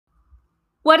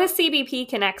What is CBP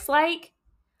Connects like?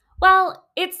 Well,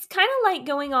 it's kind of like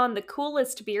going on the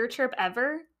coolest beer trip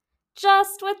ever,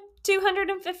 just with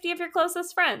 250 of your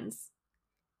closest friends.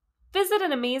 Visit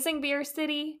an amazing beer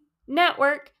city,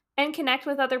 network, and connect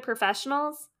with other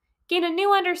professionals, gain a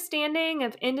new understanding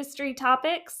of industry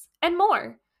topics, and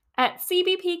more at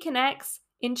CBP Connects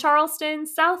in Charleston,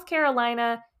 South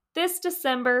Carolina, this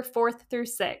December 4th through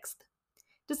 6th.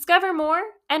 Discover more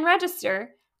and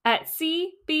register at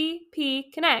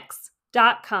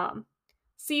cbpconnects.com.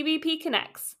 CBP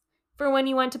Connects, for when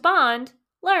you want to bond,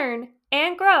 learn,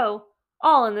 and grow,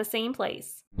 all in the same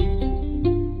place.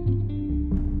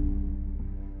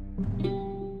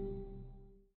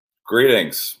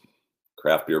 Greetings,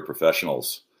 craft beer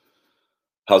professionals.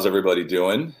 How's everybody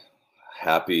doing?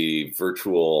 Happy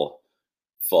virtual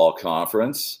fall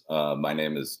conference. My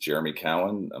name is Jeremy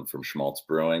Cowan. I'm from Shmaltz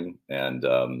Brewing, and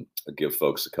I'll give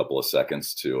folks a couple of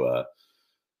seconds to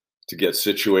get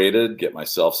situated, get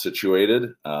myself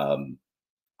situated. I'm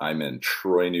in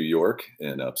Troy, New York,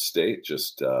 in upstate,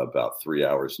 just about 3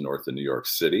 hours north of New York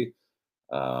City.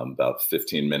 About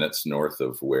 15 minutes north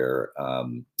of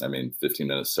 15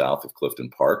 minutes south of Clifton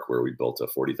Park, where we built a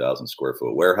 40,000 square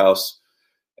foot warehouse,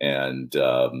 and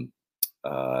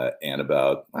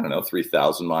about,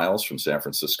 3,000 miles from San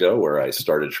Francisco, where I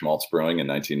started Shmaltz Brewing in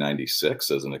 1996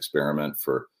 as an experiment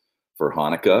for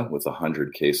Hanukkah with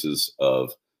 100 cases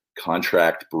of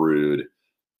contract brewed,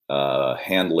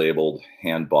 hand-labeled,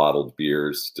 hand-bottled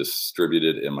beers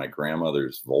distributed in my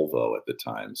grandmother's Volvo at the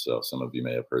time. So some of you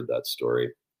may have heard that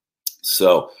story.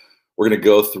 So we're going to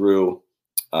go through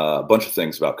a bunch of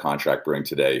things about contract brewing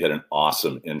today. You had an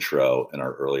awesome intro in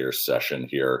our earlier session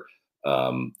here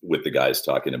with the guys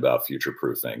talking about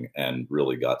future-proofing, and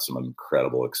really got some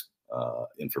incredible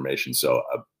information. So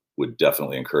I would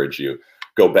definitely encourage you,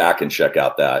 go back and check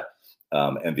out that.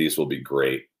 And these will be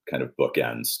great kind of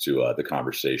bookends to the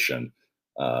conversation.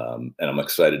 And I'm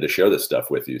excited to share this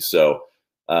stuff with you. So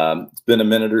it's been a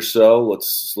minute or so.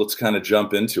 Let's kind of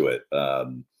jump into it.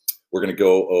 We're going to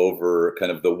go over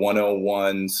kind of the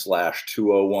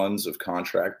 101/201s of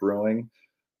contract brewing.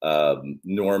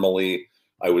 Normally,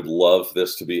 I would love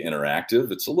this to be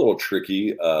interactive. It's a little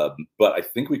tricky, but I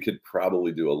think we could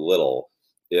probably do a little.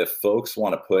 If folks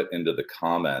want to put into the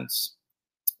comments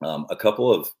a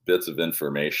couple of bits of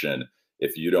information,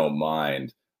 if you don't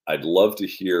mind, I'd love to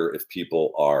hear if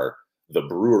people are the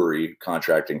brewery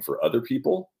contracting for other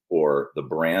people, or the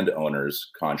brand owners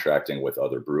contracting with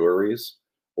other breweries,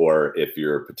 or if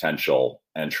you're a potential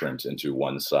entrant into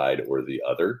one side or the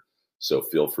other. So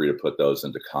feel free to put those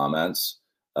into comments.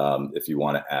 If you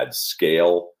want to add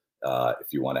scale,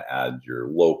 if you want to add your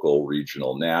local,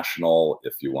 regional, national,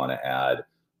 if you want to add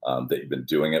that you've been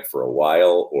doing it for a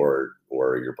while, or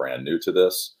you're brand new to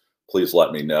this, please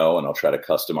let me know, and I'll try to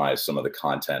customize some of the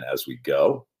content as we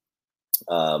go.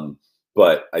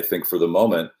 But I think for the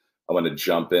moment, I want to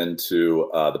jump into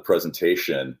the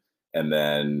presentation, and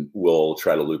then we'll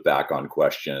try to loop back on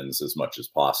questions as much as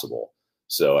possible.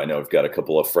 So I know I've got a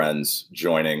couple of friends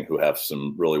joining who have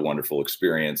some really wonderful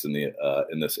experience in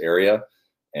this area,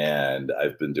 and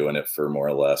I've been doing it for more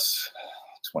or less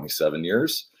 27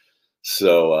 years.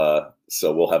 So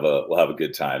we'll have a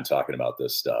good time talking about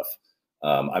this stuff.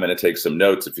 I'm going to take some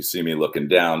notes. If you see me looking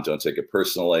down, don't take it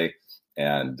personally.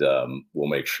 And we'll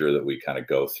make sure that we kind of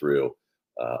go through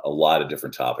a lot of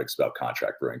different topics about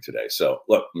contract brewing today. So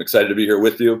look, I'm excited to be here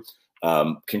with you.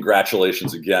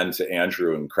 Congratulations again to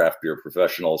Andrew and Craft Beer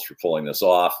Professionals for pulling this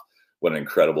off. What an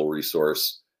incredible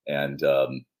resource. And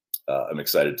I'm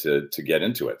excited to get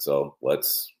into it. So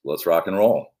let's rock and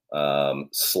roll.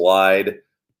 Slide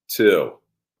 2,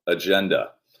 agenda.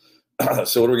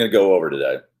 So what are we going to go over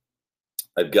today?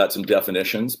 I've got some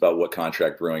definitions about what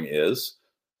contract brewing is,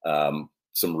 some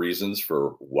reasons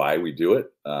for why we do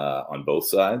it on both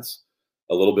sides,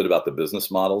 a little bit about the business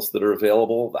models that are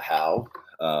available, the how,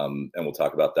 and we'll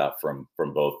talk about that from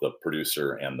both the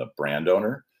producer and the brand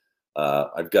owner.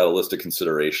 I've got a list of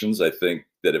considerations I think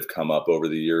that have come up over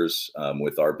the years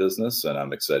with our business, and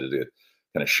I'm excited to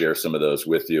kind of share some of those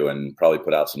with you, and probably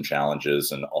put out some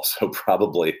challenges, and also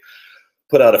probably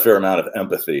put out a fair amount of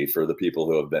empathy for the people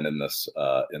who have been in this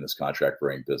contract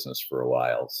brewing business for a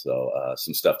while. So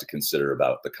some stuff to consider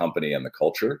about the company and the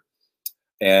culture.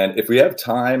 And if we have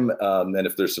time, and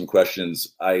if there's some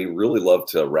questions, I really love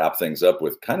to wrap things up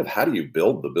with kind of how do you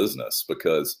build the business?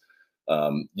 Because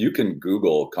you can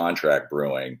Google contract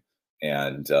brewing,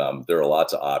 and there are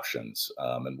lots of options.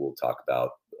 And we'll talk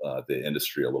about the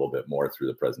industry a little bit more through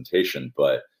the presentation.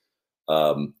 But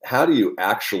how do you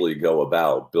actually go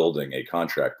about building a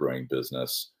contract brewing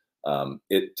business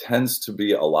it tends to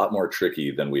be a lot more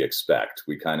tricky than we expect.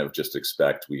 We kind of just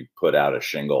expect, we put out a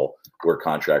shingle, we're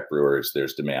contract brewers,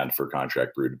 there's demand for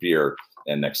contract brewed beer.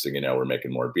 And next thing you know, we're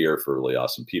making more beer for really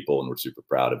awesome people, and we're super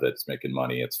proud of it. It's making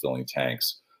money, it's filling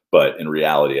tanks. But in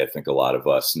reality, I think a lot of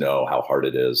us know how hard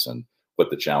it is and what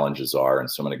the challenges are. And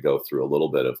so I'm going to go through a little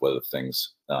bit of what the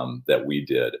things that we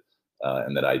did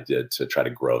and that I did to try to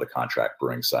grow the contract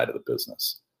brewing side of the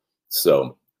business.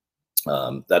 So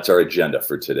that's our agenda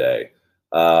for today.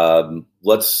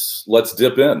 Let's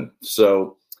dip in.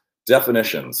 So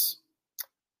definitions,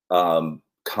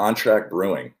 contract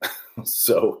brewing.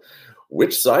 So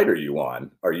which side are you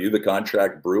on? Are you the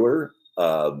contract brewer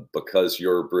because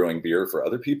you're brewing beer for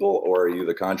other people, or are you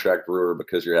the contract brewer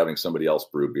because you're having somebody else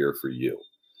brew beer for you?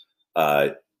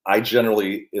 I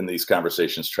generally, in these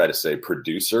conversations, try to say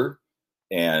producer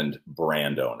and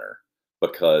brand owner,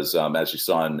 because as you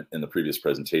saw in the previous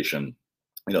presentation,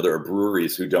 there are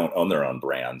breweries who don't own their own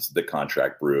brands that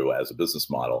contract brew as a business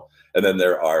model. And then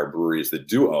there are breweries that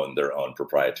do own their own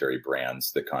proprietary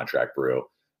brands that contract brew.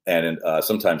 And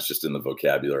sometimes just in the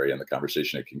vocabulary and the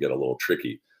conversation, it can get a little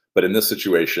tricky. But in this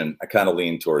situation, I kind of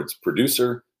lean towards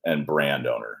producer and brand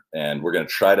owner. And we're going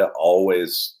to try to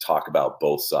always talk about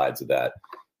both sides of that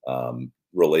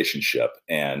relationship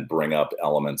and bring up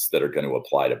elements that are going to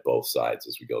apply to both sides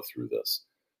as we go through this.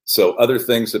 So other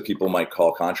things that people might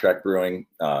call contract brewing,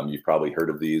 you've probably heard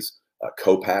of these.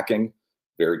 Co-packing,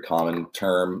 very common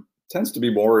term, tends to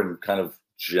be more in kind of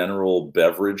general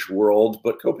beverage world,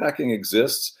 but co-packing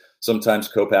exists. Sometimes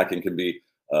co-packing can be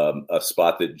a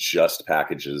spot that just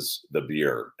packages the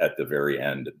beer at the very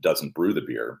end, doesn't brew the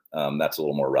beer. That's a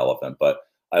little more relevant, but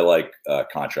I like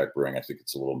contract brewing. I think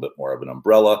it's a little bit more of an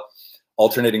umbrella.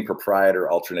 Alternating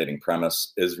proprietor, alternating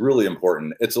premise is really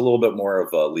important. It's a little bit more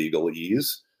of a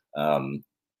legalese.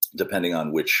 Depending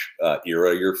on which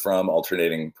era you're from.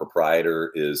 Alternating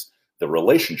proprietor is the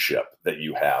relationship that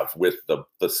you have with the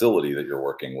facility that you're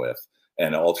working with,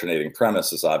 and alternating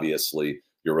premise is obviously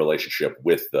your relationship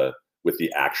with the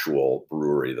actual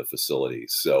brewery, the facility.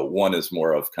 So one is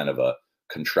more of kind of a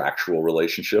contractual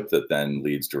relationship that then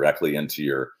leads directly into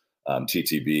your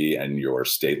TTB and your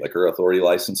state liquor authority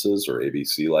licenses or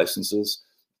ABC licenses,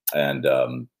 and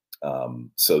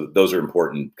so those are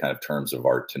important kind of terms of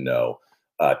art to know.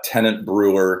 Tenant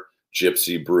brewer,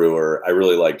 gypsy brewer. I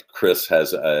really liked, Chris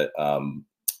has a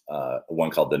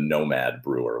one called the Nomad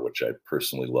brewer, which I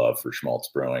personally love for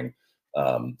Shmaltz Brewing.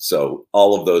 So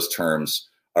all of those terms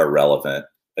are relevant.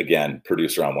 Again,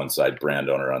 producer on one side, brand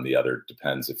owner on the other.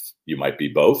 Depends if you might be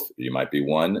both, you might be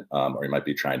one, or you might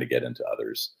be trying to get into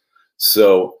others.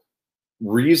 So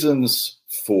reasons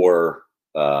for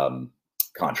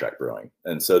contract brewing.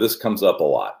 And so this comes up a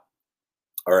lot.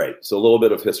 All right, so a little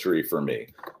bit of history for me.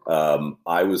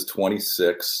 I was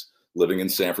 26, living in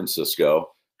San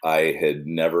Francisco. I had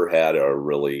never had a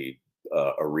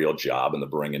real job in the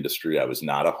brewing industry. I was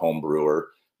not a home brewer.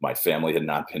 My family had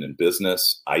not been in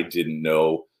business. I didn't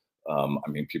know,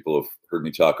 people have heard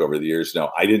me talk over the years.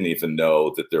 No, I didn't even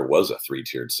know that there was a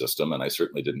 3-tiered system, and I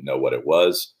certainly didn't know what it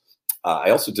was. I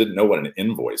also didn't know what an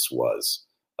invoice was.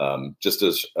 Just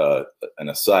as an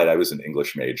aside, I was an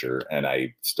English major, and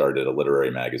I started a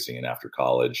literary magazine after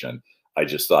college, and I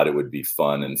just thought it would be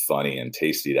fun and funny and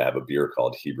tasty to have a beer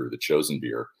called Hebrew, the Chosen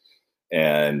Beer.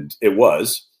 And it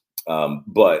was,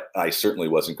 but I certainly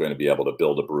wasn't going to be able to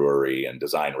build a brewery and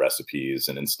design recipes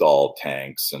and install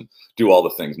tanks and do all the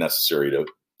things necessary to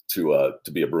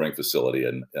be a brewing facility.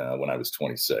 And when I was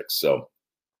 26, so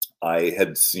I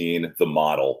had seen the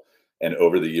model. And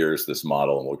over the years, this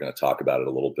model, and we're going to talk about it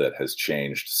a little bit, has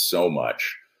changed so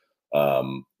much.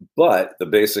 But the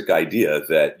basic idea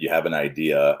that you have an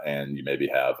idea and you maybe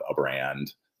have a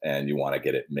brand and you want to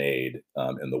get it made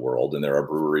in the world. And there are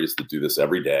breweries that do this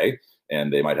every day,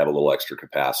 and they might have a little extra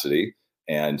capacity.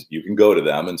 And you can go to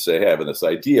them and say, hey, I have this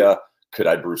idea. Could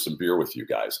I brew some beer with you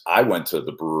guys? I went to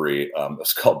the brewery.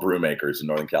 It's called Brewmakers in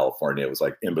Northern California. It was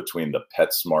like in between the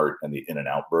PetSmart and the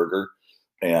In-N-Out Burger.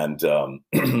 And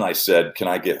I said, can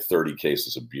I get 30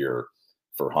 cases of beer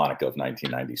for Hanukkah of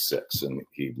 1996? And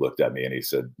he looked at me and he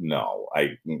said, no,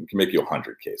 I can make you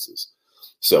 100 cases.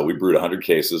 So we brewed 100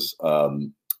 cases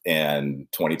and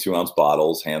 22-ounce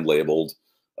bottles, hand labeled,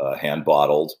 hand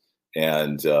bottled.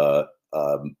 And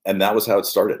that was how it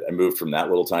started. I moved from that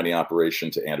little tiny operation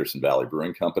to Anderson Valley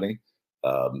Brewing Company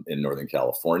in Northern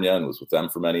California, and was with them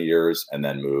for many years, and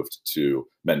then moved to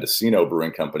Mendocino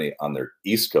Brewing Company on their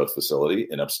East Coast facility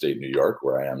in upstate New York,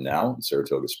 where I am now in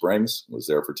Saratoga Springs. Was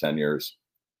there for 10 years.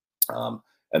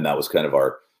 And that was kind of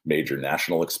our major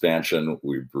national expansion.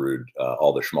 We brewed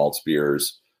all the Shmaltz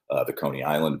beers, the Coney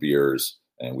Island beers,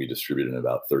 and we distributed in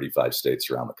about 35 states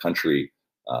around the country,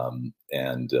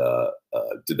 and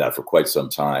did that for quite some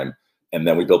time. And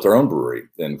then we built our own brewery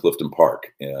in Clifton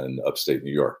Park in upstate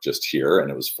New York, just here. And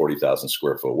it was 40,000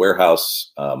 square foot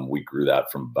warehouse. We grew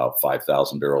that from about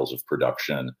 5,000 barrels of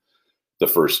production the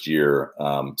first year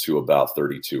to about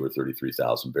 32 or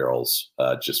 33,000 barrels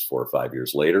just 4 or 5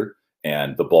 years later.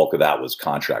 And the bulk of that was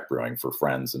contract brewing for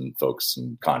friends and folks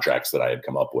and contracts that I had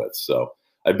come up with. So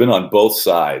I've been on both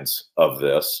sides of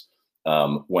this.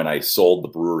 When I sold the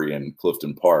brewery in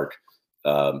Clifton Park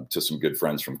to some good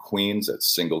friends from Queens at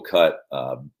Single Cut,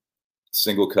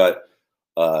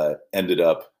 ended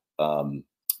up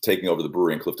taking over the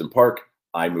brewery in Clifton Park.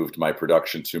 I moved my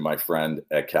production to my friend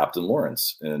at Captain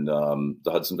Lawrence in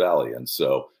the Hudson Valley. And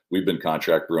so we've been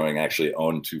contract brewing, actually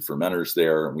owned 2 fermenters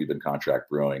there. And we've been contract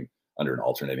brewing under an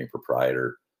alternating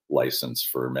proprietor license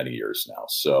for many years now.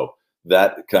 So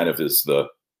that kind of is the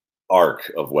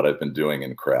arc of what I've been doing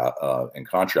in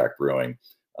contract brewing.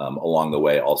 Along the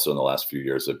way, also in the last few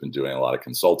years, I've been doing a lot of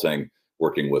consulting,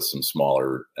 working with some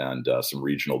smaller and some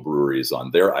regional breweries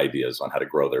on their ideas on how to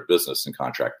grow their business. And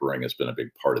contract brewing has been a big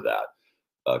part of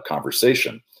that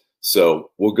conversation.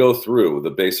 So we'll go through the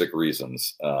basic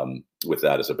reasons with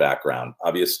that as a background.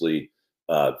 Obviously,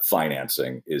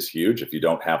 financing is huge. If you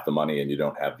don't have the money and you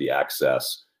don't have the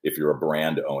access, if you're a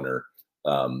brand owner,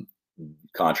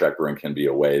 contract brewing can be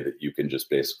a way that you can just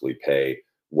basically pay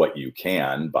what you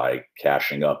can by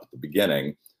cashing up at the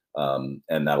beginning,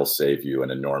 and that'll save you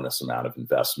an enormous amount of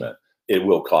investment. It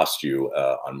will cost you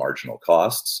on marginal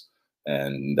costs,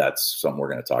 and that's something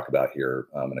we're going to talk about here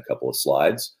in a couple of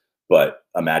slides. But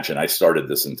imagine I started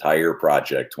this entire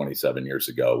project 27 years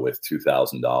ago with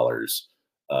 $2,000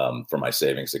 from my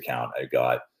savings account. I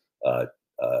got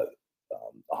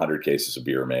 100 cases of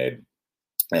beer made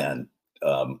and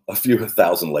a few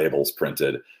thousand labels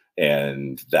printed,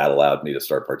 and that allowed me to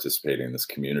start participating in this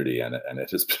community. And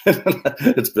it has been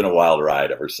it's been a wild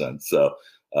ride ever since. So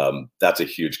that's a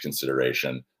huge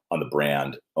consideration on the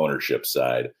brand ownership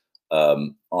side.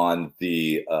 On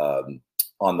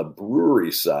the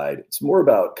brewery side, it's more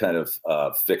about kind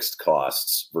of fixed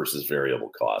costs versus variable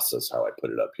costs. That's how I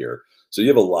put it up here. So you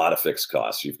have a lot of fixed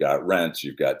costs. You've got rent,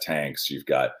 you've got tanks, you've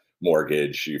got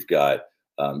mortgage, you've got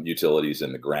utilities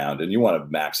in the ground, and you want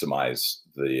to maximize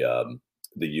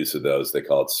the use of those. They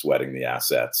call it sweating the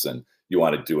assets, and you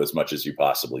want to do as much as you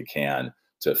possibly can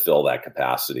to fill that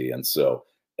capacity. And so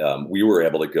we were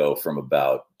able to go from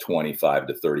about 25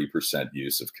 to 30%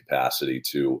 use of capacity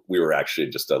to we were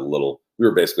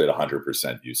basically at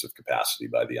 100% use of capacity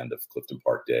by the end of Clifton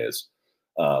Park days.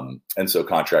 And so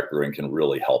contract brewing can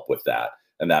really help with that.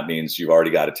 And that means you've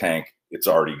already got a tank. It's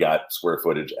already got square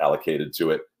footage allocated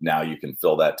to it. Now you can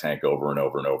fill that tank over and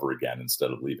over and over again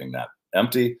instead of leaving that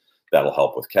empty. That'll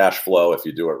help with cash flow if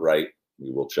you do it right.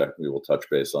 We will touch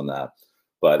base on that.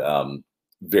 But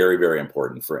very, very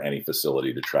important for any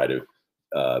facility to try to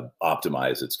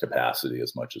optimize its capacity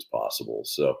as much as possible.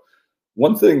 So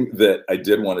one thing that I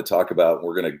did want to talk about, and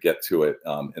we're going to get to it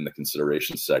in the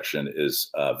consideration section, is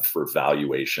for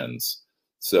valuations.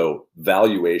 So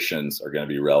valuations are going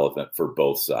to be relevant for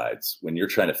both sides. When you're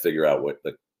trying to figure out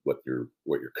what your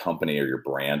company or your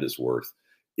brand is worth,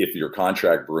 if you're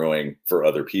contract brewing for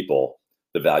other people,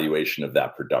 the valuation of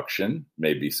that production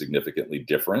may be significantly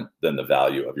different than the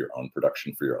value of your own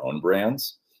production for your own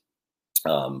brands.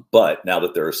 But now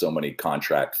that there are so many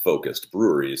contract-focused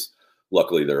breweries,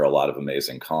 luckily there are a lot of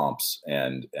amazing comps,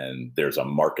 and there's a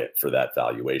market for that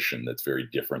valuation that's very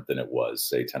different than it was,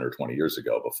 say, 10 or 20 years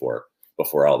ago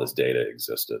before all this data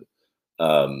existed.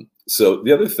 So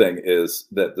the other thing is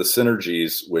that the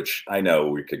synergies, which I know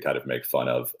we could kind of make fun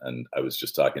of, and I was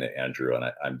just talking to Andrew, and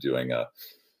I'm doing a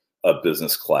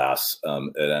business class at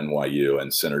NYU,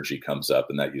 and synergy comes up,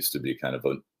 and that used to be kind of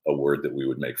a word that we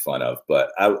would make fun of,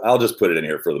 but I'll just put it in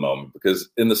here for the moment, because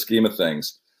in the scheme of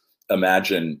things,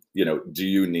 imagine, do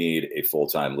you need a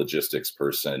full-time logistics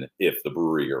person if the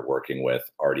brewery you're working with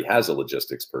already has a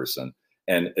logistics person?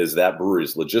 And is that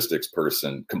brewery's logistics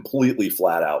person completely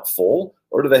flat out full,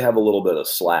 or do they have a little bit of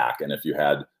slack? And if you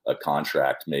had a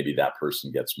contract, maybe that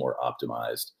person gets more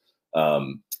optimized.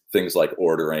 Things like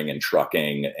ordering and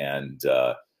trucking, and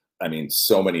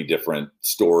so many different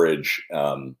storage.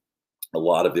 A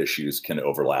lot of issues can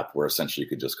overlap where essentially you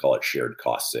could just call it shared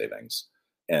cost savings.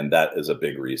 And that is a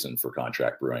big reason for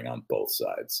contract brewing on both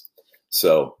sides.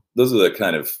 So those are the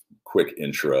kind of quick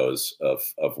intros of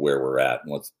where we're at.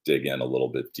 And let's dig in a little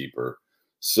bit deeper.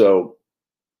 So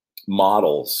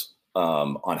models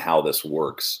on how this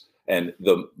works. And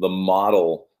the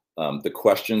model The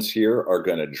questions here are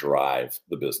going to drive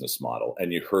the business model.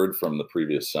 And you heard from the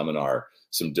previous seminar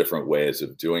some different ways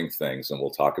of doing things, and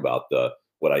we'll talk about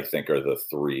what I think are the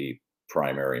three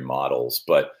primary models.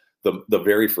 But the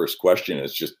very first question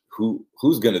is just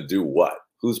who's going to do what?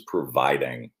 Who's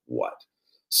providing what?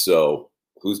 So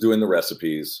who's doing the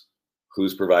recipes?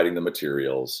 Who's providing the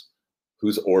materials?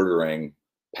 Who's ordering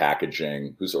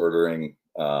packaging? Who's ordering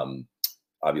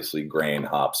obviously grain,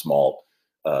 hops, malt,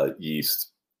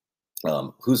 yeast?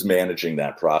 Who's managing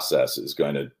that process is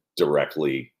going to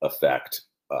directly affect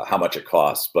how much it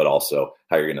costs, but also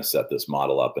how you're going to set this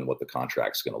model up and what the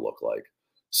contract's going to look like.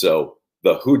 So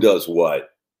the who does what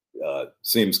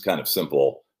seems kind of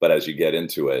simple, but as you get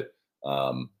into it,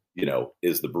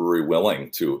 is the brewery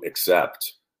willing to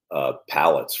accept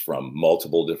pallets from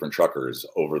multiple different truckers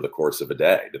over the course of a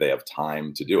day? Do they have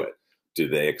time to do it? Do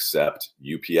they accept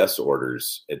UPS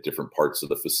orders at different parts of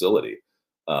the facility?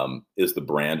 Is the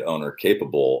brand owner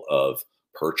capable of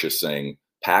purchasing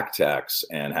pack techs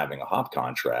and having a hop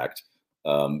contract?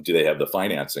 Do they have the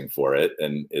financing for it?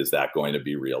 And is that going to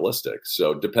be realistic?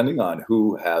 So depending on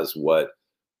who has what,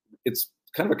 it's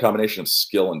kind of a combination of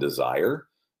skill and desire.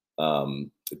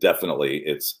 Definitely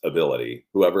it's ability.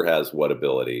 Whoever has what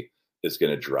ability is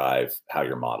going to drive how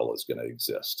your model is going to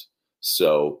exist.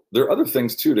 So there are other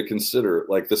things too to consider,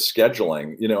 like the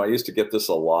scheduling. I used to get this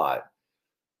a lot.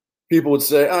 People would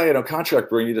say, oh, contract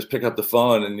brewing, you just pick up the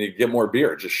phone and you get more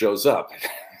beer. It just shows up.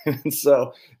 And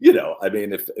so, I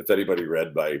mean, if anybody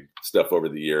read my stuff over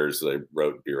the years, I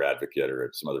wrote Beer Advocate or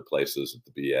at some other places at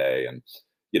the BA. And,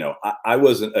 I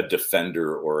wasn't a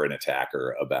defender or an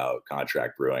attacker about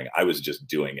contract brewing. I was just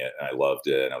doing it and I loved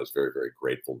it. And I was very, very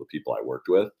grateful to the people I worked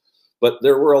with. But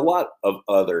there were a lot of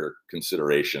other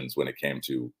considerations when it came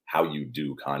to how you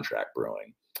do contract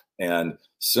brewing. And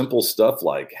simple stuff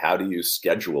like, how do you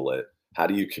schedule it? How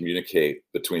do you communicate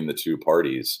between the two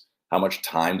parties? How much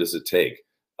time does it take?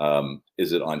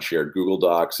 Is it on shared Google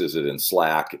Docs? Is it in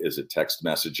Slack? Is it text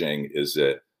messaging? Is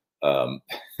it,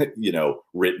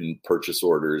 written purchase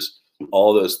orders?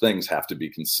 All those things have to be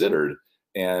considered.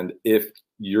 And if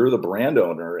you're the brand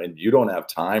owner and you don't have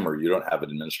time, or you don't have an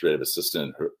administrative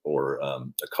assistant or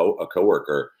a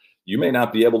coworker, you may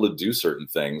not be able to do certain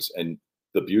things. And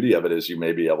the beauty of it is you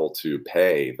may be able to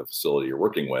pay the facility you're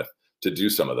working with to do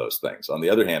some of those things. On the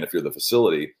other hand, if you're the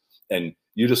facility and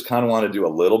you just kind of want to do a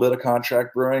little bit of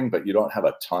contract brewing, but you don't have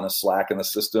a ton of slack in the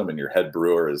system, and your head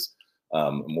brewer is,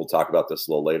 and we'll talk about this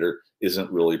a little later,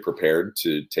 isn't really prepared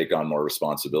to take on more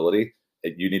responsibility,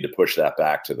 you need to push that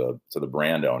back to the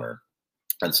brand owner.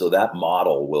 And so that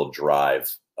model will drive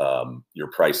your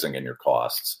pricing and your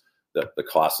costs. The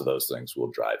cost of those things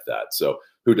will drive that. So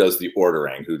who does the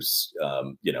ordering? Who's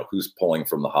pulling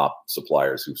from the hop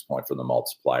suppliers? Who's pulling from the malt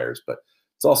suppliers? But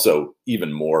it's also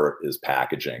even more is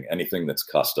packaging. Anything that's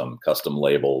custom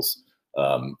labels,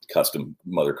 custom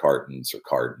mother cartons or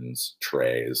cartons,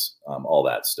 trays, all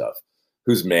that stuff.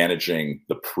 Who's managing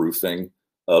the proofing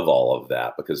of all of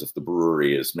that? Because if the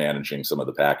brewery is managing some of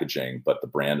the packaging, but the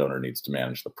brand owner needs to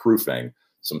manage the proofing,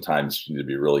 sometimes you need to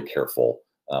be really careful.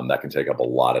 That can take up a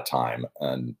lot of time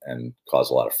and cause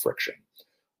a lot of friction.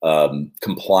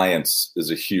 Compliance is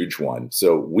a huge one.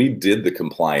 So we did the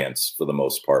compliance for the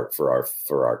most part for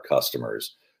our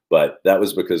customers, but that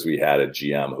was because we had a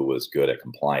GM who was good at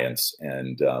compliance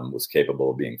and was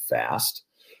capable of being fast.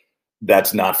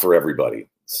 That's not for everybody.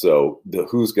 So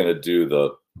who's going to do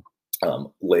the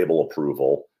label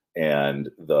approval and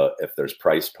if there's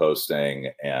price posting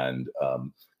and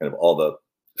kind of all the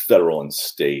federal and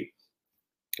state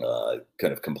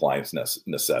kind of compliance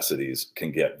necessities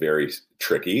can get very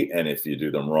tricky. And if you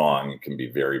do them wrong, it can be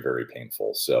very, very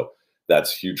painful. So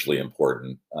that's hugely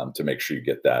important to make sure you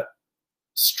get that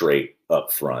straight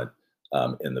up front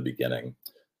in the beginning.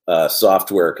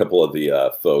 Software, a couple of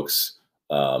the folks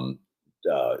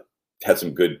had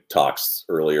some good talks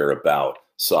earlier about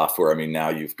software. I mean, now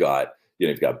you've got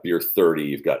Beer 30,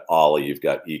 you've got Ollie, you've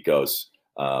got Ecos,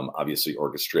 obviously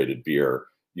orchestrated beer.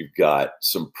 You've got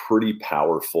some pretty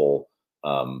powerful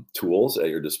tools at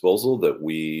your disposal that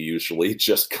we usually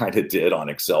just kind of did on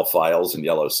Excel files and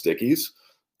yellow stickies.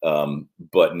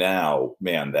 But now,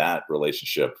 man, that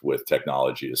relationship with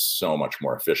technology is so much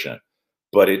more efficient,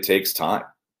 but it takes time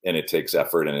and it takes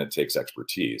effort and it takes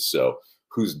expertise. So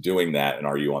who's doing that? And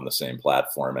are you on the same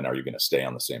platform? And are you going to stay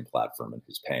on the same platform? And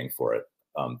who's paying for it?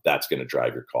 That's going to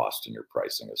drive your cost and your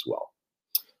pricing as well.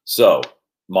 So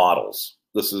models,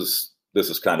 this is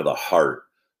kind of the heart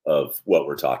of what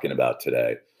we're talking about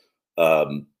today.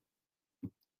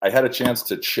 I had a chance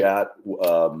to chat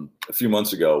a few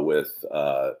months ago with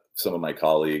some of my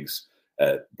colleagues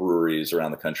at breweries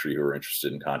around the country who are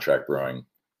interested in contract brewing.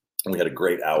 And we had a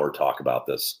great hour talk about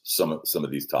this. Some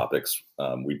of these topics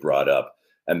we brought up,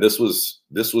 and this was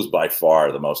by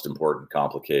far the most important,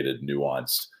 complicated,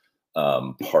 nuanced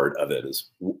part of it. Is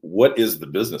what is the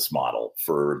business model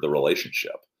for the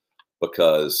relationship?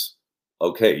 Because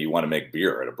okay, you want to make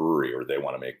beer at a brewery, or they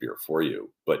want to make beer for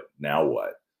you, but now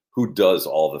what? Who does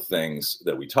all the things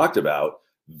that we talked about?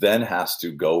 Then has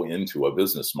to go into a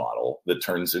business model that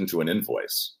turns into an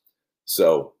invoice.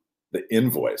 So the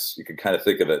invoice, you can kind of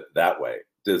think of it that way.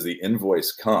 Does the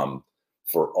invoice come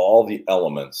for all the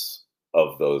elements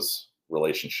of those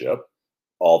relationship,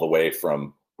 all the way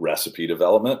from recipe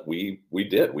development? We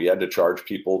had to charge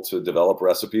people to develop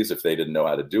recipes if they didn't know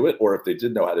how to do it, or if they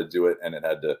did know how to do it and it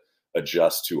had to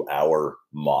adjust to our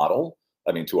model,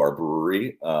 I mean, to our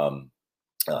brewery,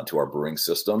 to our brewing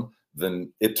system,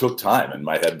 then it took time, and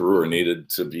my head brewer needed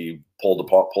to be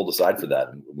pulled aside for that,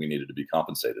 and we needed to be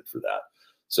compensated for that.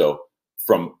 So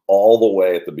from all the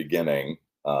way at the beginning,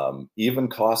 even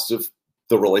cost of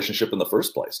the relationship in the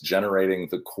first place, generating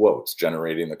the quotes,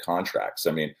 generating the contracts.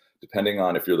 I mean, depending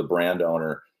on if you're the brand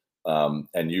owner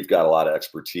and you've got a lot of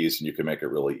expertise and you can make it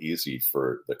really easy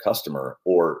for the customer,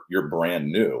 or you're brand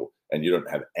new and you don't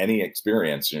have any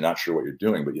experience, and you're not sure what you're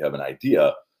doing, but you have an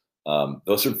idea.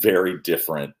 Those are very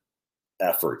different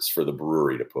efforts for the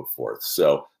brewery to put forth.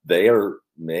 So they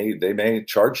may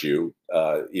charge you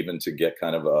even to get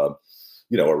kind of a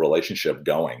relationship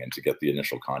going and to get the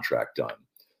initial contract done.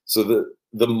 So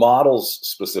the models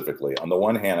specifically, on the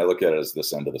one hand, I look at it as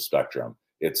this end of the spectrum.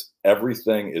 It's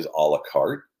everything is a la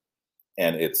carte,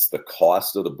 and it's the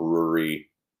cost of the brewery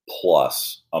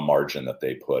plus a margin that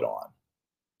they put on.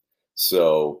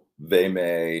 So they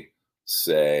may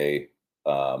say,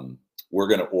 we're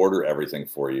going to order everything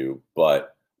for you,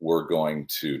 but we're going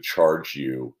to charge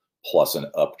you plus an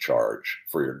upcharge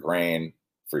for your grain,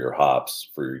 for your hops,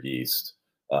 for your yeast,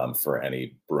 for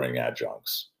any brewing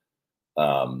adjuncts.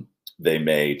 They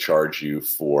may charge you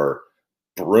for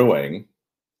brewing,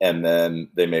 and then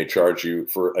they may charge you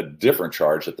for a different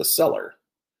charge at the cellar.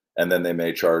 And then they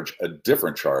may charge a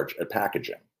different charge at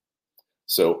packaging.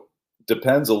 So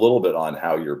depends a little bit on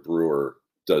how your brewer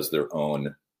does their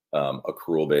own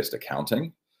accrual-based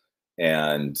accounting.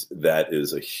 And that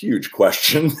is a huge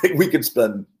question that we could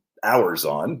spend hours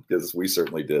on, because we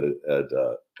certainly did it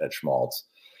at Shmaltz.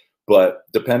 But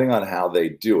depending on how they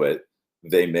do it,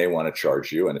 they may want to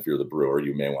charge you. And if you're the brewer,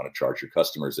 you may want to charge your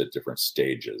customers at different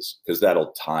stages, because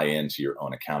that'll tie into your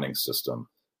own accounting system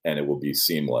and it will be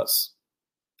seamless.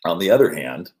 On the other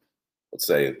hand, let's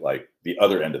say like the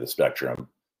other end of the spectrum,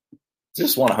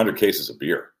 just want 100 cases of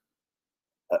beer.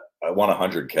 I want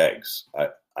 100 kegs.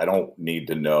 I don't need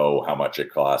to know how much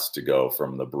it costs to go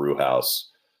from the brew house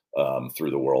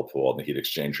through the whirlpool and the heat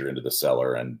exchanger into the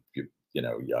cellar and,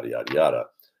 yada, yada, yada.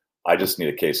 I just need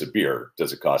a case of beer.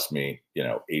 Does it cost me,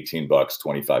 $18,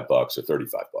 $25, or $35?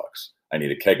 I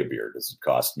need a keg of beer. Does it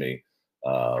cost me,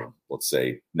 let's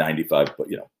say 95, but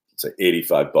let's say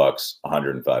 $85,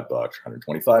 $105,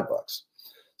 $125.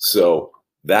 So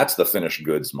that's the finished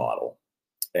goods model.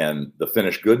 And the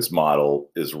finished goods model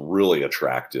is really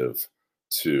attractive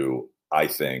to, I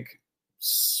think,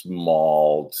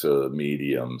 small to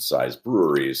medium sized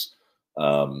breweries,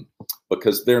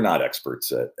 because they're not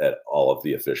experts at all of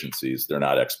the efficiencies. They're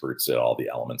not experts at all the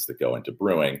elements that go into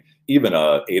brewing. Even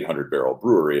a 800-barrel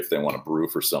brewery, if they want to brew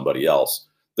for somebody else,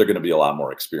 they're going to be a lot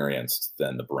more experienced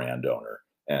than the brand owner.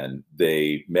 And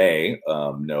they may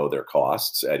know their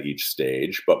costs at each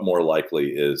stage, but more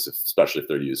likely is, especially if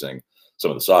they're using some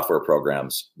of the software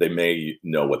programs, they may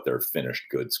know what their finished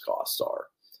goods costs are.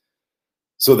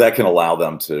 So that can allow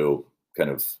them to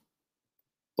kind of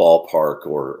ballpark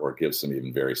or give some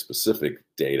even very specific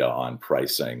data on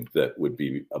pricing that would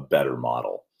be a better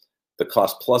model. The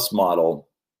cost plus model,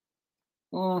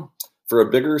 for a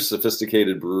bigger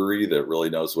sophisticated brewery that really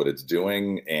knows what it's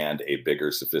doing and a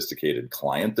bigger sophisticated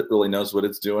client that really knows what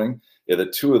it's doing, the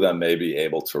two of them may be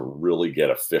able to really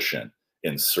get efficient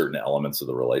in certain elements of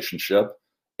the relationship.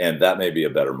 And that may be a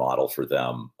better model for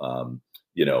them.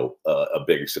 A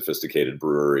big sophisticated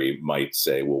brewery might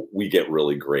say, well, we get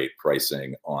really great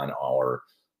pricing on our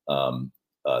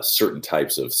certain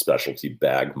types of specialty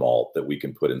bag malt that we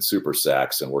can put in super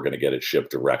sacks, and we're going to get it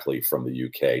shipped directly from the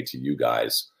UK to you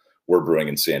guys. We're brewing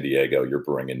in San Diego, you're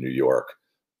brewing in New York.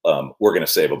 We're going to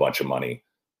save a bunch of money.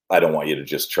 I don't want you to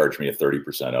just charge me a 30%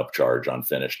 upcharge on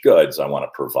finished goods. I want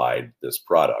to provide this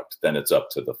product. Then it's up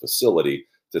to the facility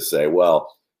to say,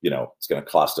 well, it's going to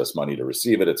cost us money to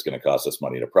receive it. It's going to cost us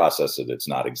money to process it. It's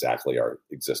not exactly our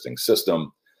existing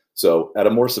system. So at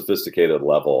a more sophisticated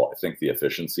level, I think the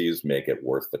efficiencies make it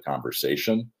worth the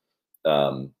conversation.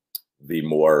 The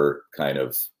more kind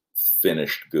of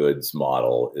finished goods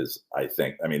model is, I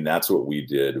think, I mean, that's what we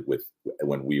did with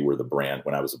when we were the brand,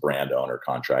 when I was a brand owner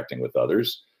contracting with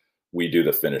others. We do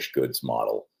the finished goods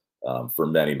model for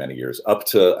many, many years, up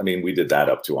to, I mean, we did that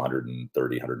up to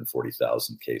 130,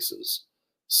 140,000 cases.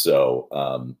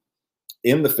 So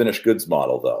in the finished goods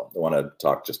model, though, I want to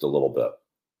talk just a little bit.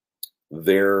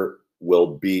 There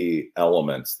will be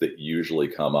elements that usually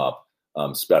come up,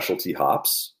 specialty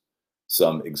hops,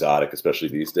 some exotic, especially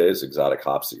these days, exotic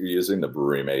hops that you're using. The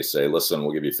brewery may say, listen,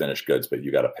 we'll give you finished goods, but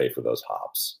you got to pay for those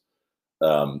hops.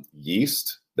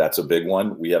 Yeast, that's a big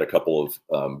one. We had a couple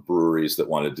of breweries that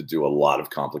wanted to do a lot of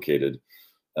complicated,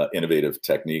 innovative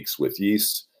techniques with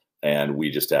yeast, and we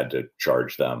just had to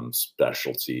charge them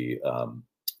special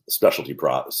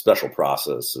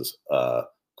processes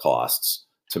costs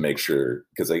to make sure,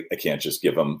 because I can't just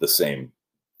give them the same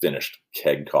finished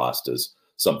keg cost as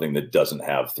something that doesn't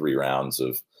have 3 rounds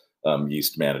of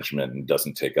yeast management and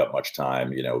doesn't take up much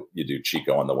time. You know, you do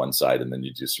Chico on the one side, and then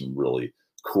you do some really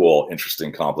cool,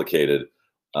 interesting, complicated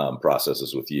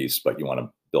processes with yeast, but you want to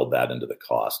build that into the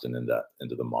cost and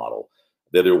into the model.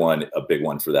 The other one, a big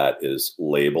one for that, is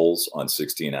labels on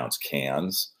 16-ounce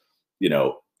cans. You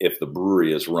know, if the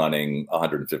brewery is running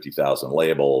 150,000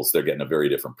 labels, they're getting a very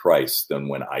different price than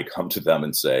when I come to them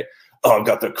and say, oh, I've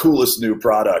got the coolest new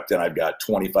product and I've got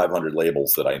 2,500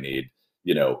 labels that I need.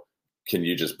 You know, can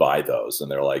you just buy those?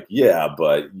 And they're like, yeah,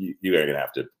 but you're going to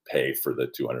have to pay for the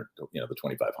 200, you know, the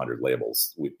 2,500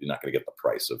 labels. You're not going to get the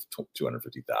price of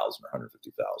 250,000 or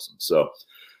 150,000. So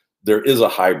there is a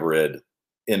hybrid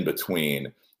in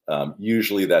between.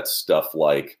 Usually that's stuff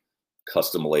like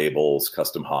custom labels,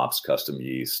 custom hops, custom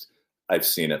yeast. I've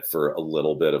seen it for a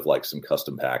little bit of like some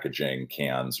custom packaging,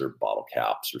 cans or bottle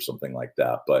caps or something like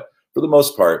that. But for the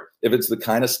most part, if it's the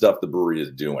kind of stuff the brewery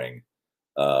is doing,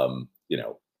 you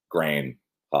know, grain,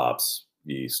 hops,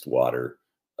 yeast, water,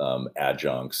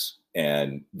 adjuncts,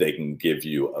 and they can give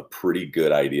you a pretty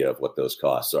good idea of what those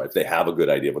costs are. If they have a good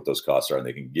idea of what those costs are and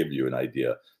they can give you an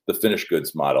idea, the finished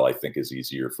goods model, I think, is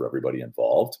easier for everybody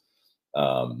involved.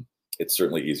 It's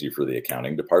certainly easy for the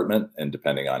accounting department, and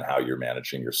depending on how you're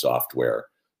managing your software,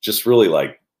 just really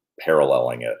like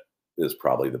paralleling it is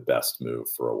probably the best move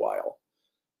for a while.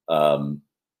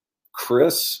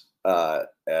 Chris at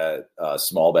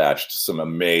Small Batch did some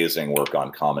amazing work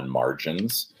on common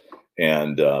margins,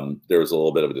 and there was a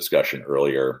little bit of a discussion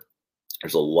earlier.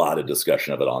 There's a lot of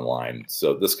discussion of it online,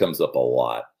 so this comes up a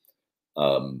lot.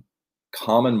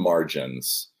 Common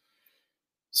margins.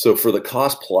 So for the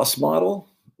cost plus model,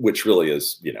 which really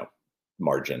is, you know,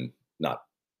 margin, not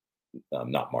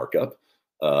markup,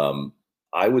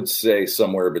 I would say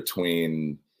somewhere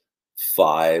between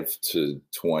 5 to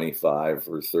 25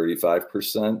 or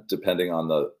 35%, depending on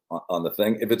the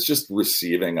thing. If it's just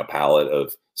receiving a pallet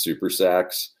of super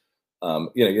sacks, you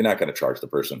know, you're not going to charge the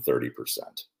person 30%.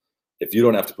 If you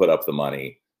don't have to put up the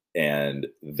money and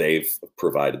they've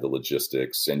provided the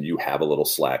logistics and you have a little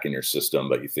slack in your system,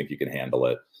 but you think you can handle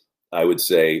it, I would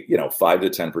say, you know, 5 to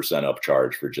 10%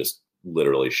 upcharge for just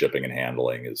literally shipping and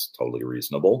handling is totally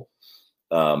reasonable.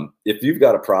 If you've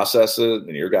got to process it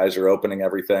and your guys are opening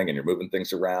everything and you're moving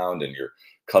things around and you're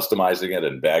customizing it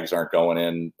and bags aren't going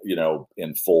in, you know,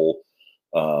 in full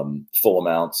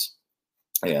amounts,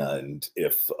 and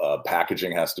if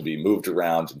packaging has to be moved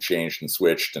around and changed and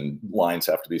switched and lines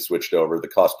have to be switched over, the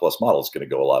cost plus model is going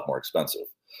to go a lot more expensive.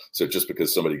 So just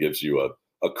because somebody gives you a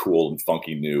cool and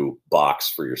funky new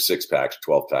box for your 6-packs,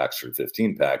 12-packs, or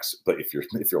 15-packs, but if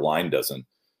your line doesn't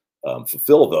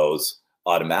fulfill those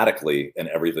automatically and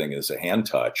everything is a hand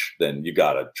touch, then you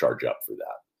got to charge up for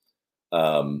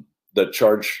that. The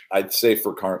charge, I'd say,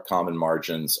 for common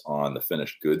margins on the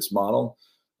finished goods model,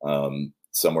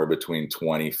 somewhere between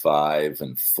 25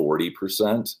 and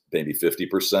 40%, maybe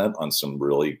 50% on some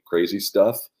really crazy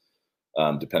stuff,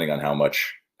 depending on how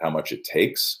much it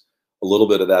takes. A little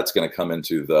bit of that's going to come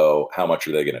into, though, how much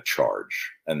are they going to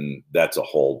charge? And that's a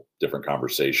whole different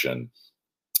conversation,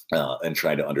 and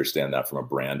trying to understand that from a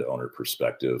brand owner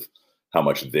perspective, how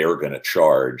much they're going to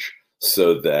charge,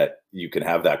 so that you can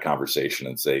have that conversation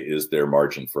and say, is there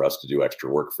margin for us to do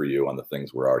extra work for you on the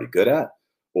things we're already good at?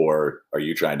 Or are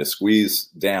you trying to squeeze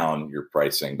down your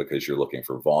pricing because you're looking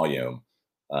for volume?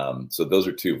 So those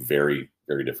are two very,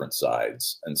 very different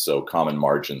sides. And so common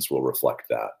margins will reflect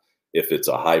that. If it's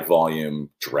a high volume,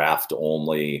 draft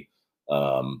only,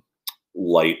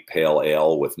 light pale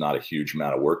ale with not a huge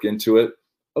amount of work into it,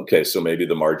 okay, so maybe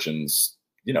the margins,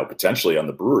 you know, potentially on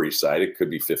the brewery side, it could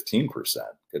be 15%,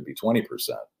 could be 20%.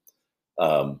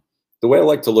 The way I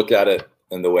like to look at it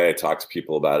and the way I talk to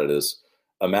people about it is,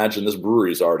 imagine this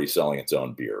brewery is already selling its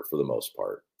own beer for the most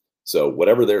part. So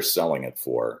whatever they're selling it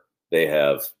for, they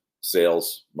have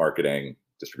sales, marketing,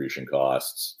 distribution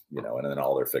costs, you know, and then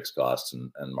all their fixed costs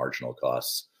and marginal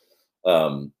costs.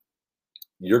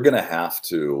 You're going to have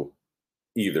to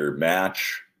either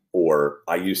match, or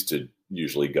I used to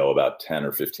usually go about 10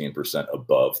 or 15%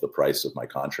 above the price of my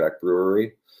contract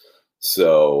brewery.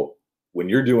 So when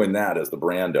you're doing that as the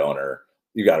brand owner,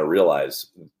 you got to realize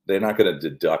they're not going to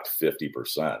deduct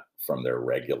 50% from their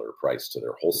regular price to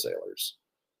their wholesalers.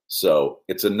 So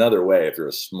it's another way, if you're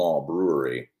a small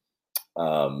brewery,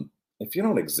 if you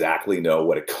don't exactly know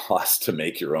what it costs to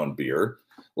make your own beer,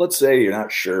 let's say you're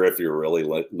not sure if you're really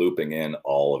looping in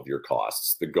all of your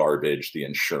costs, the garbage, the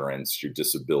insurance, your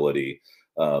disability,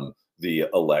 the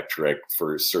electric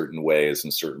for certain ways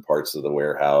in certain parts of the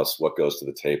warehouse, what goes to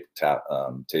the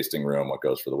tasting room, what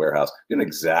goes for the warehouse. You don't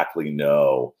exactly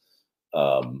know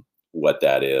what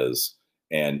that is.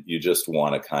 And you just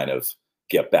want to kind of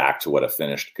get back to what a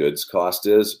finished goods cost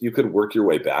is. You could work your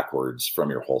way backwards from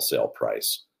your wholesale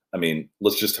price. I mean,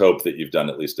 let's just hope that you've done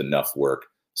at least enough work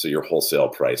so your wholesale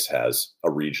price has a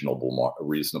reasonable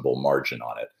margin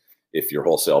on it. If your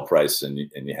wholesale price and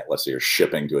let's say you're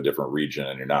shipping to a different region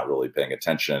and you're not really paying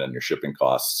attention and your shipping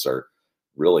costs are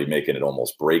really making it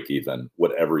almost break even,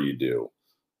 whatever you do,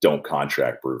 don't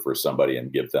contract brew for somebody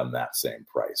and give them that same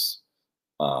price.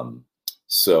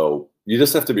 So you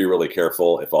just have to be really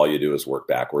careful if all you do is work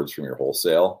backwards from your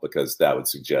wholesale, because that would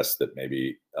suggest that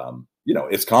maybe, you know,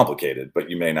 it's complicated, but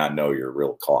you may not know your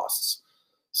real costs.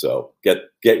 So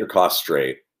get your costs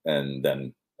straight, and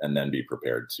then be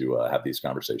prepared to have these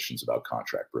conversations about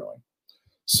contract brewing.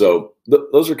 So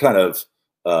those are kind of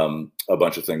a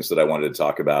bunch of things that I wanted to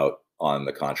talk about on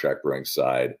the contract brewing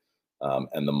side,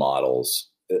 and the models.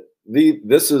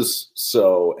 This is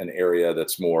an area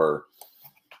that's more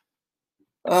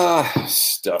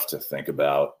stuff to think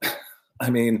about. I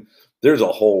mean, there's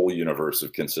a whole universe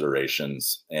of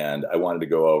considerations, and I wanted to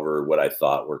go over what I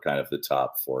thought were kind of the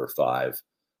top 4 or 5.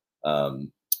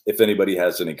 If anybody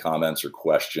has any comments or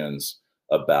questions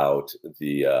about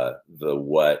the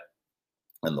what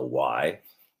and the why,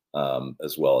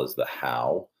 as well as the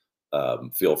how,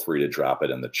 feel free to drop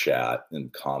it in the chat in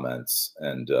comments,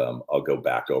 and I'll go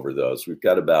back over those. We've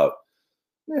got about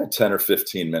 10 or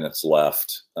 15 minutes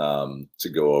left to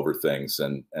go over things,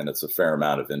 and it's a fair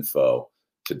amount of info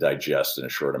to digest in a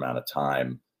short amount of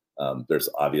time. There's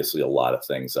obviously a lot of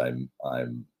things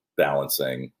I'm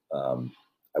balancing.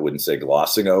 I wouldn't say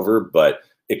glossing over, but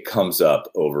it comes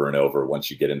up over and over once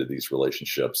you get into these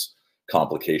relationships.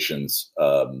 Complications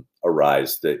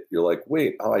arise that you're like,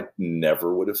 wait, I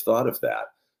never would have thought of that.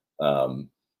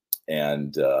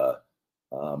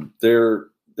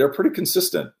 They're pretty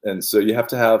consistent. And so you have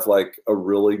to have like a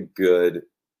really good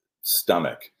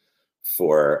stomach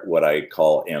for what I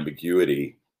call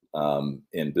ambiguity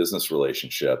in business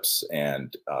relationships.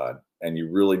 And you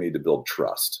really need to build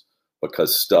trust,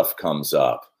 because stuff comes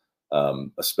up,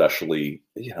 especially,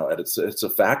 you know, it's a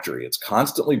factory. It's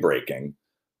constantly breaking.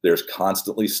 There's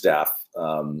constantly staff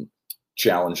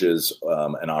challenges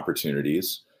and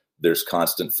opportunities. There's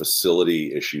constant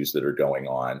facility issues that are going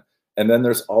on. And then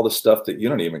there's all the stuff that you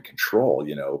don't even control,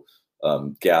 you know,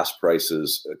 gas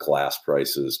prices, glass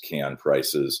prices, can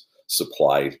prices,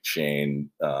 supply chain,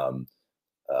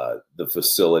 the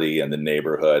facility and the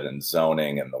neighborhood and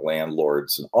zoning and the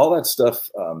landlords and all that stuff.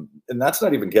 And that's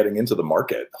not even getting into the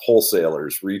market,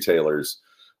 wholesalers, retailers,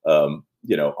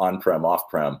 you know, on-prem,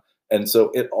 off-prem. And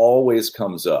so it always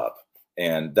comes up.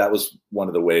 And that was one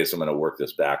of the ways I'm going to work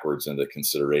this backwards into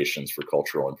considerations for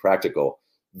cultural and practical.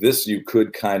 This you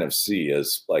could kind of see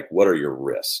as like, what are your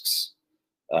risks?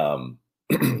 I'm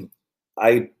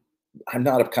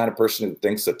not a kind of person who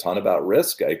thinks a ton about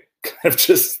risk. I kind of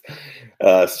just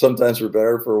sometimes for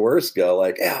better or for worse go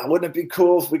like, yeah, wouldn't it be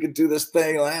cool if we could do this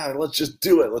thing? Let's just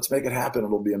do it. Let's make it happen.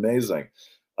 It'll be amazing.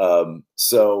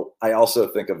 So I also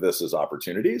think of this as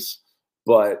opportunities.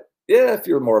 But yeah, if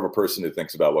you're more of a person who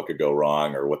thinks about what could go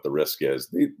wrong or what the risk is,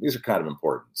 these are kind of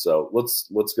important. So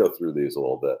let's go through these a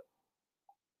little bit.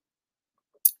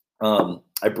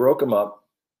 I broke them up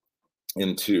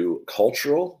into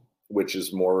cultural, which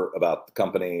is more about the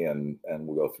company, and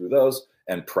we'll go through those,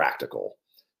 and practical,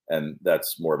 and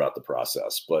that's more about the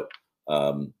process. But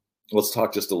let's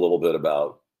talk just a little bit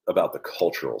about the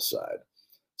cultural side.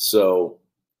 So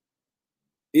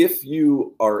if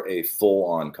you are a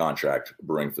full-on contract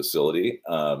brewing facility,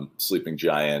 Sleeping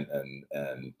Giant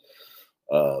and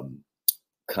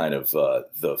kind of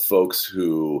the folks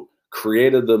who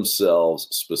created themselves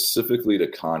specifically to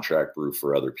contract brew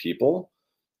for other people.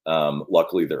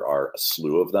 Luckily, there are a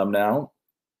slew of them now.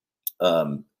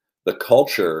 The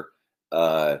culture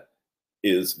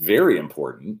is very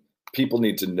important, people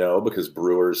need to know, because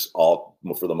brewers all,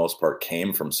 for the most part,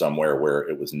 came from somewhere where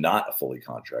it was not a full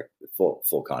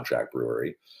contract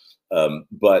brewery.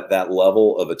 But that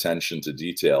level of attention to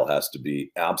detail has to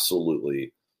be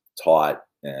absolutely taught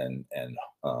and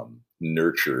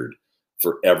nurtured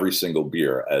for every single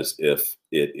beer as if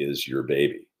it is your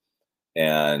baby.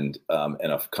 And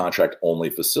in a contract only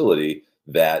facility,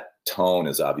 that tone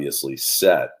is obviously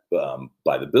set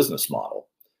by the business model.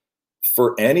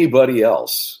 For anybody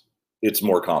else, it's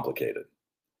more complicated.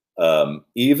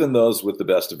 Even those with the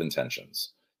best of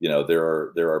intentions. There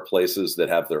are places that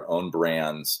have their own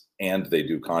brands and they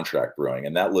do contract brewing,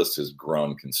 and that list has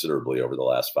grown considerably over the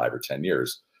last 5 or 10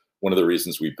 years. One of the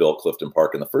reasons we built Clifton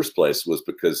Park in the first place was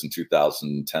because in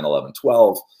 2010, 11,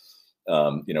 12,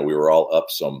 we were all up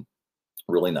some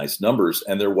really nice numbers,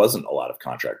 and there wasn't a lot of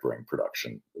contract brewing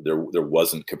production. There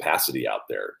wasn't capacity out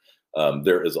there.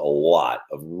 There is a lot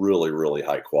of really, really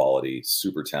high quality,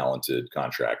 super talented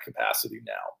contract capacity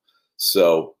now.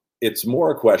 So it's more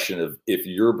a question of, if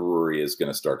your brewery is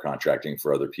going to start contracting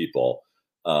for other people,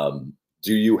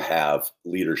 do you have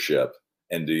leadership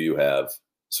and do you have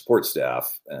support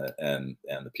staff and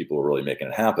the people who are really making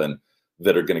it happen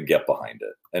that are going to get behind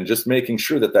it? And just making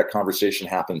sure that that conversation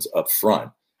happens up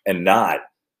front and not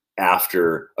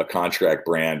after a contract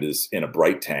brand is in a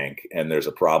bright tank and there's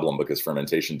a problem because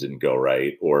fermentation didn't go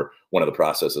right, or one of the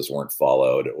processes weren't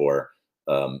followed, or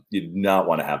you do not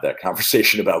want to have that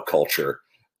conversation about culture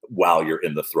while you're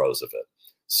in the throes of it.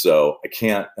 So I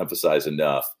can't emphasize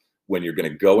enough, when you're going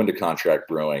to go into contract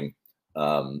brewing,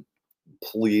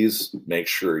 please make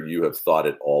sure you have thought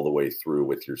it all the way through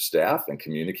with your staff and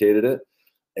communicated it.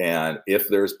 And if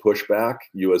there's pushback,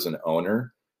 you as an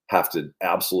owner have to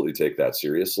absolutely take that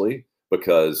seriously,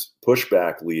 because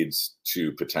pushback leads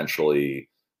to potentially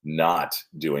not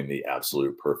doing the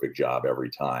absolute perfect job every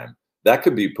time. That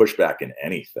could be pushback in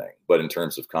anything, but in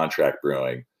terms of contract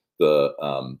brewing,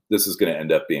 this is going to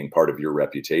end up being part of your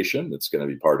reputation. It's going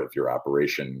to be part of your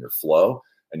operation, your flow,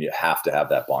 and you have to have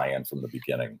that buy-in from the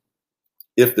beginning.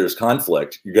 If there's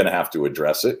conflict, you're going to have to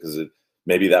address it, because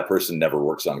maybe that person never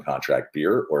works on contract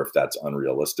beer, or if that's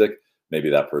unrealistic, maybe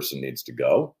that person needs to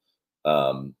go.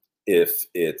 If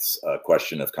it's a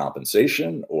question of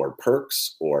compensation or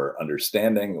perks or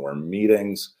understanding or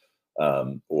meetings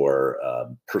or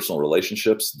personal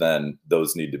relationships, then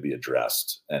those need to be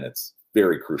addressed. And it's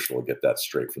very crucial to get that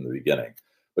straight from the beginning,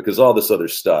 because all this other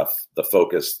stuff, the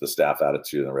focus, the staff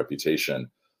attitude, and the reputation,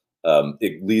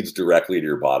 it leads directly to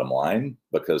your bottom line,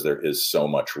 because there is so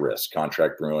much risk.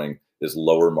 Contract brewing is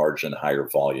lower margin, higher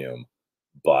volume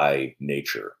by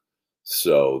nature.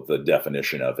 So the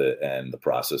definition of it and the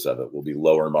process of it will be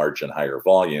lower margin, higher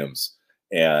volumes.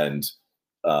 And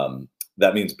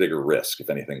that means bigger risk if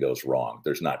anything goes wrong.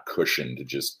 There's not cushion to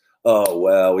just, oh,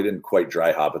 well, we didn't quite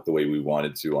dry hop it the way we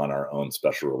wanted to on our own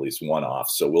special release one-off,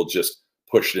 so we'll just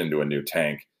push it into a new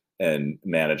tank and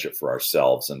manage it for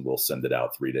ourselves, and we'll send it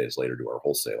out 3 days later to our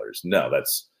wholesalers. No,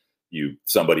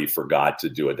 somebody forgot to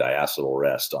do a diacetyl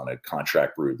rest on a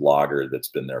contract brewed lager that's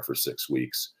been there for 6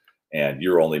 weeks, and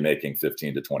you're only making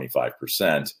 15 to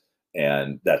 25%,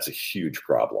 and that's a huge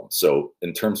problem. So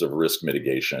in terms of risk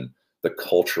mitigation, the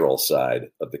cultural side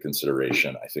of the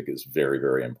consideration, I think, is very,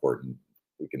 very important.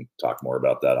 We can talk more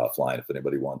about that offline if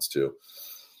anybody wants to.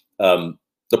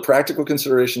 The practical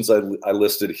considerations I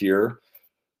listed here,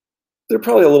 they're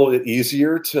probably a little bit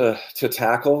easier to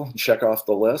tackle and check off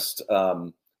the list.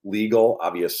 Legal,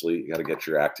 obviously, you got to get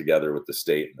your act together with the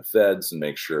state and the feds and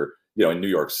make sure, in New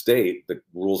York State, the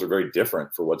rules are very different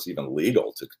for what's even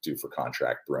legal to do for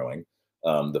contract brewing.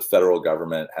 The federal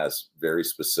government has very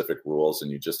specific rules,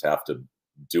 and you just have to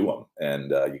do them.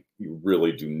 And you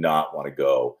really do not want to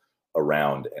go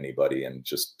around anybody, and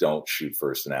just don't shoot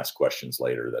first and ask questions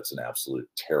later. That's an absolute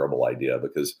terrible idea,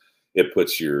 because it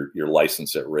puts your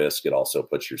license at risk. It also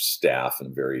puts your staff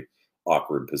in very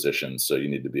awkward positions. So you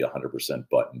need to be 100%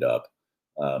 buttoned up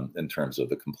in terms of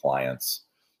the compliance.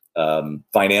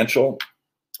 Financial.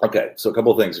 Okay, so a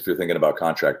couple of things. If you're thinking about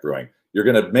contract brewing, you're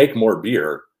going to make more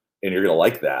beer and you're going to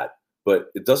like that, but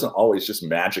it doesn't always just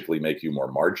magically make you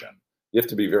more margin. You have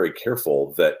to be very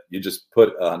careful that you just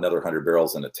put another 100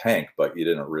 barrels in a tank, but you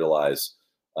didn't realize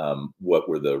what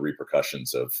were the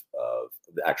repercussions of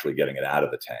actually getting it out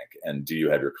of the tank. And do you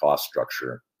have your cost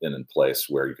structure in place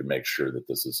where you can make sure that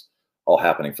this is all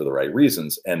happening for the right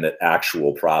reasons and that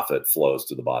actual profit flows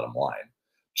to the bottom line?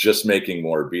 Just making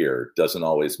more beer doesn't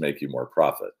always make you more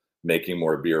profit. Making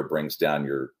more beer brings down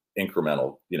your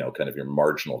incremental, kind of your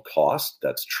marginal cost.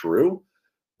 That's true.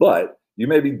 But you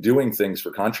may be doing things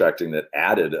for contracting that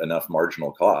added enough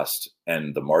marginal cost,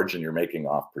 and the margin you're making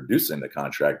off producing the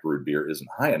contract brewed beer isn't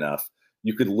high enough.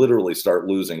 you could literally start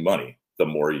losing money the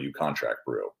more you contract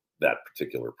brew that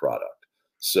particular product.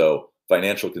 So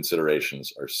financial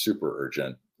considerations are super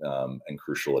urgent and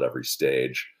crucial at every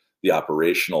stage. The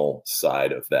operational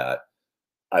side of that,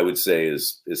 I would say,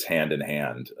 is hand in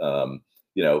hand.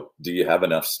 Do you have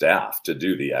enough staff to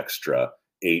do the extra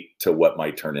 8 to what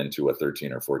might turn into a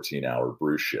 13 or 14-hour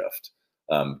brew shift?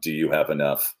 Do you have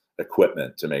enough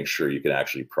equipment to make sure you can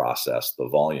actually process the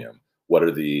volume? What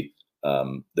are the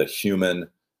human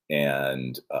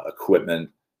and equipment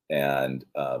and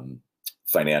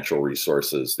financial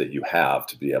resources that you have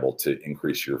to be able to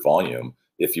increase your volume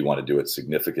if you want to do it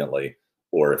significantly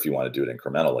or if you want to do it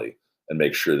incrementally, and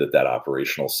make sure that that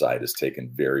operational side is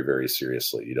taken very, very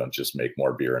seriously. You don't just make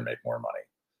more beer and make more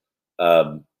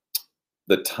money.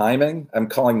 The timing, I'm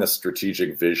calling this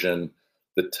strategic vision.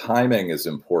 The timing is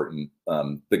important.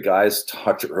 The guys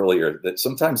talked earlier that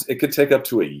sometimes it could take up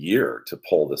to a year to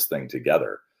pull this thing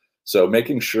together. So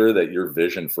making sure that your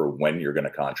vision for when you're going to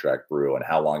contract brew and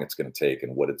how long it's going to take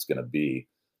and what it's going to be,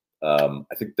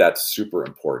 I think that's super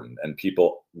important. And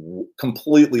people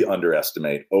completely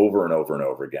underestimate over and over and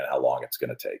over again how long it's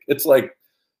going to take. It's like,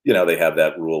 they have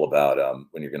that rule about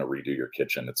when you're going to redo your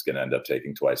kitchen, it's going to end up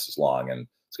taking twice as long and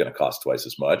it's going to cost twice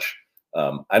as much.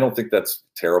 I don't think that's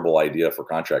a terrible idea for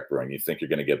contract brewing. You think you're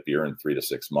going to get beer in 3 to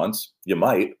 6 months? You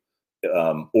might,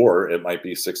 or it might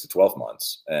be 6 to 12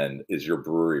 months. And is your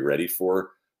brewery ready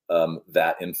for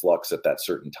that influx at that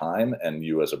certain time? And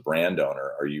you as a brand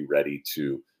owner, are you ready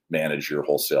to manage your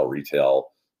wholesale retail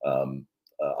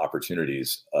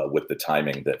opportunities with the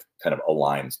timing that kind of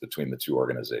aligns between the two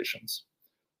organizations?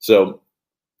 So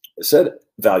I said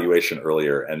valuation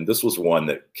earlier, and this was one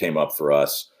that came up for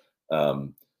us.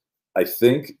 I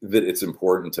think that it's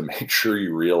important to make sure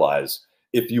you realize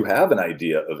if you have an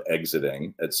idea of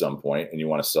exiting at some point and you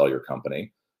want to sell your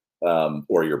company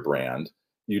or your brand,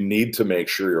 you need to make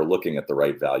sure you're looking at the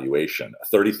right valuation. A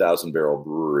 30,000 barrel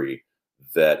brewery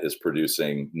that is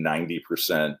producing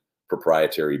 90%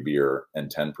 proprietary beer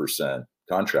and 10%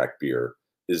 contract beer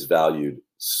is valued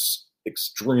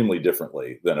extremely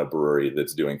differently than a brewery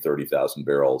that's doing 30,000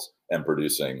 barrels and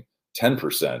producing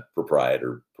 10%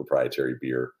 proprietary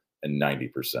beer and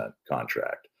 90%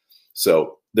 contract.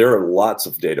 So there are lots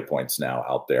of data points now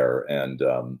out there, and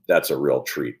that's a real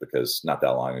treat because not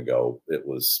that long ago it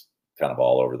was kind of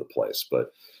all over the place.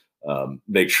 But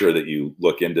make sure that you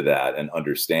look into that and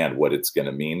understand what it's going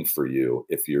to mean for you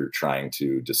if you're trying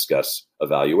to discuss a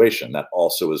valuation. That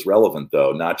also is relevant,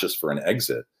 though, not just for an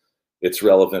exit. It's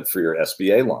relevant for your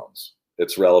SBA loans.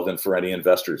 It's relevant for any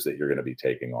investors that you're going to be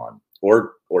taking on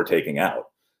or taking out.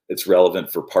 It's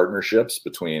relevant for partnerships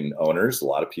between owners. A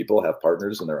lot of people have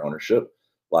partners in their ownership.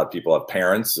 A lot of people have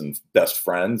parents and best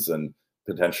friends and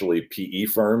potentially PE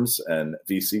firms and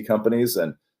VC companies.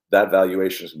 And that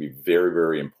valuation is going to be very,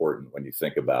 very important when you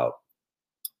think about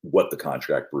what the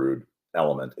contract brewed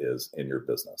element is in your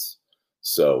business.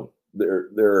 So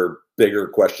there are bigger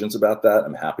questions about that.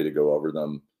 I'm happy to go over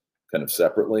them kind of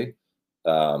separately.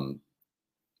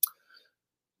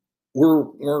 We're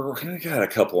got a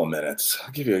couple of minutes.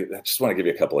 I just want to give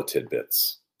you a couple of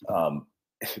tidbits.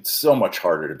 It's so much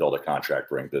harder to build a contract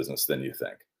brewing business than you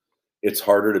think. It's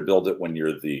harder to build it when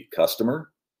you're the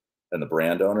customer and the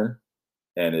brand owner,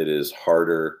 and it is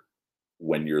harder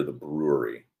when you're the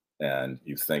brewery and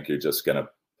you think you're just going to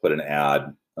put an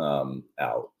ad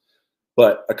out.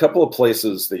 But a couple of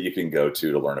places that you can go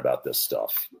to learn about this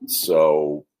stuff.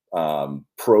 So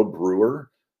Pro Brewer,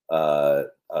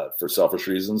 for selfish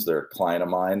reasons, they're a client of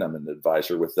mine. I'm an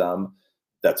advisor with them.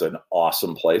 That's an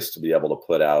awesome place to be able to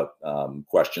put out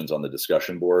questions on the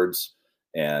discussion boards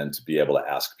and to be able to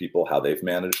ask people how they've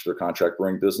managed their contract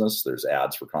brewing business. There's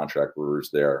ads for contract brewers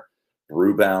there.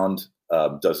 Brewbound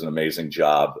does an amazing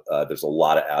job. There's a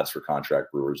lot of ads for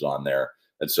contract brewers on there.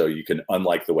 And so you can,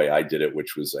 unlike the way I did it,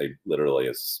 which was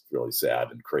it's really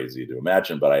sad and crazy to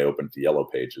imagine, but I opened the Yellow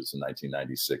Pages in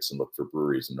 1996 and looked for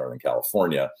breweries in Northern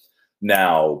California.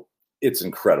 Now it's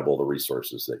incredible the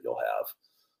resources that you'll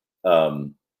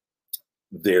have.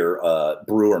 Their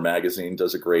Brewer magazine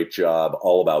does a great job,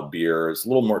 all about beer. It's a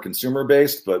little more consumer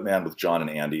based, but man, with John and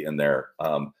Andy in there,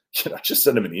 just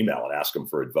send them an email and ask them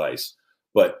for advice.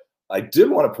 But I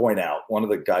did want to point out one of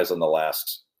the guys on the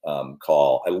last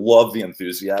call. I love the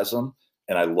enthusiasm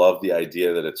and I love the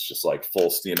idea that it's just like full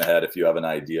steam ahead. If you have an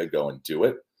idea, go and do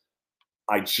it.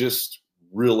 I just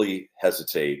really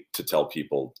hesitate to tell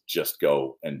people just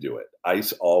go and do it. I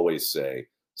always say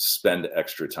spend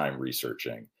extra time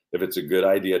researching. If it's a good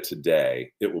idea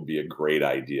today, it will be a great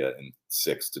idea in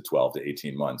 6 to 12 to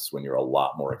 18 months when you're a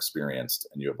lot more experienced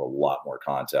and you have a lot more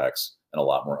contacts and a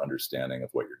lot more understanding of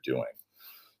what you're doing.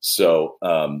 So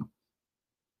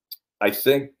I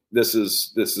think this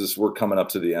is we're coming up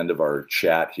to the end of our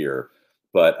chat here,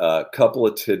 but a couple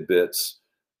of tidbits.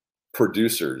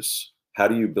 Producers, how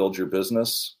do you build your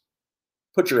business?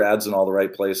 Put your ads in all the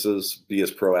right places, be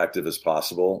as proactive as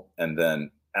possible, and then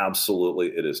absolutely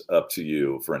it is up to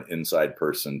you for an inside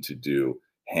person to do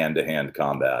hand-to-hand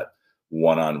combat,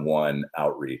 one-on-one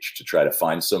outreach to try to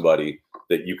find somebody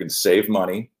that you can save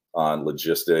money on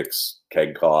logistics,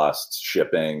 keg costs,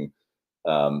 shipping.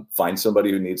 Find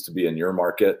somebody who needs to be in your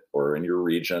market or in your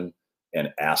region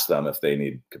and ask them if they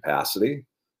need capacity.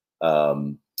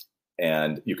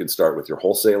 And you can start with your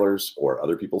wholesalers or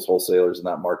other people's wholesalers in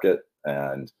that market,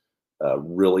 and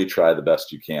really try the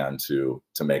best you can to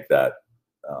make that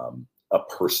a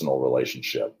personal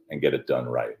relationship and get it done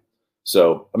right.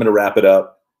 So I'm going to wrap it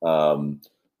up.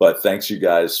 But thanks you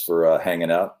guys for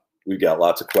hanging out. We've got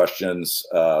lots of questions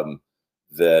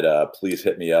that please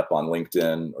hit me up on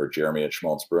LinkedIn or Jeremy at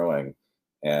Shmaltz Brewing,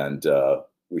 and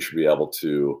we should be able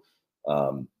to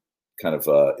kind of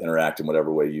interact in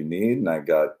whatever way you need. And I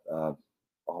got an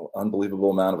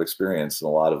unbelievable amount of experience in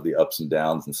a lot of the ups and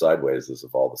downs and sideways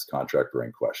of all this contract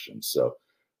brewing questions. So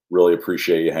really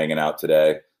appreciate you hanging out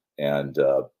today, and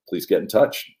please get in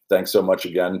touch. Thanks so much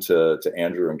again to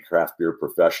Andrew and Craft Beer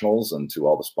Professionals, and to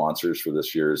all the sponsors for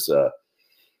this year's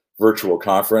virtual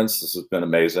conference. This has been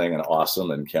amazing and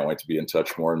awesome, and can't wait to be in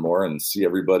touch more and more and see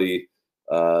everybody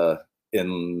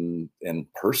in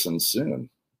person soon.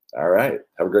 All right.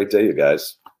 Have a great day, you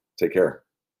guys. Take care.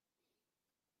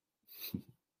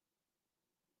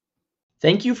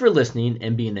 Thank you for listening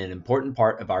and being an important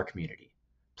part of our community.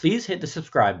 Please hit the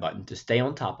subscribe button to stay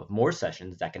on top of more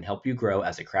sessions that can help you grow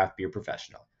as a craft beer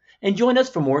professional. And join us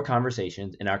for more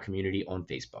conversations in our community on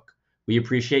Facebook. We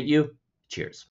appreciate you. Cheers.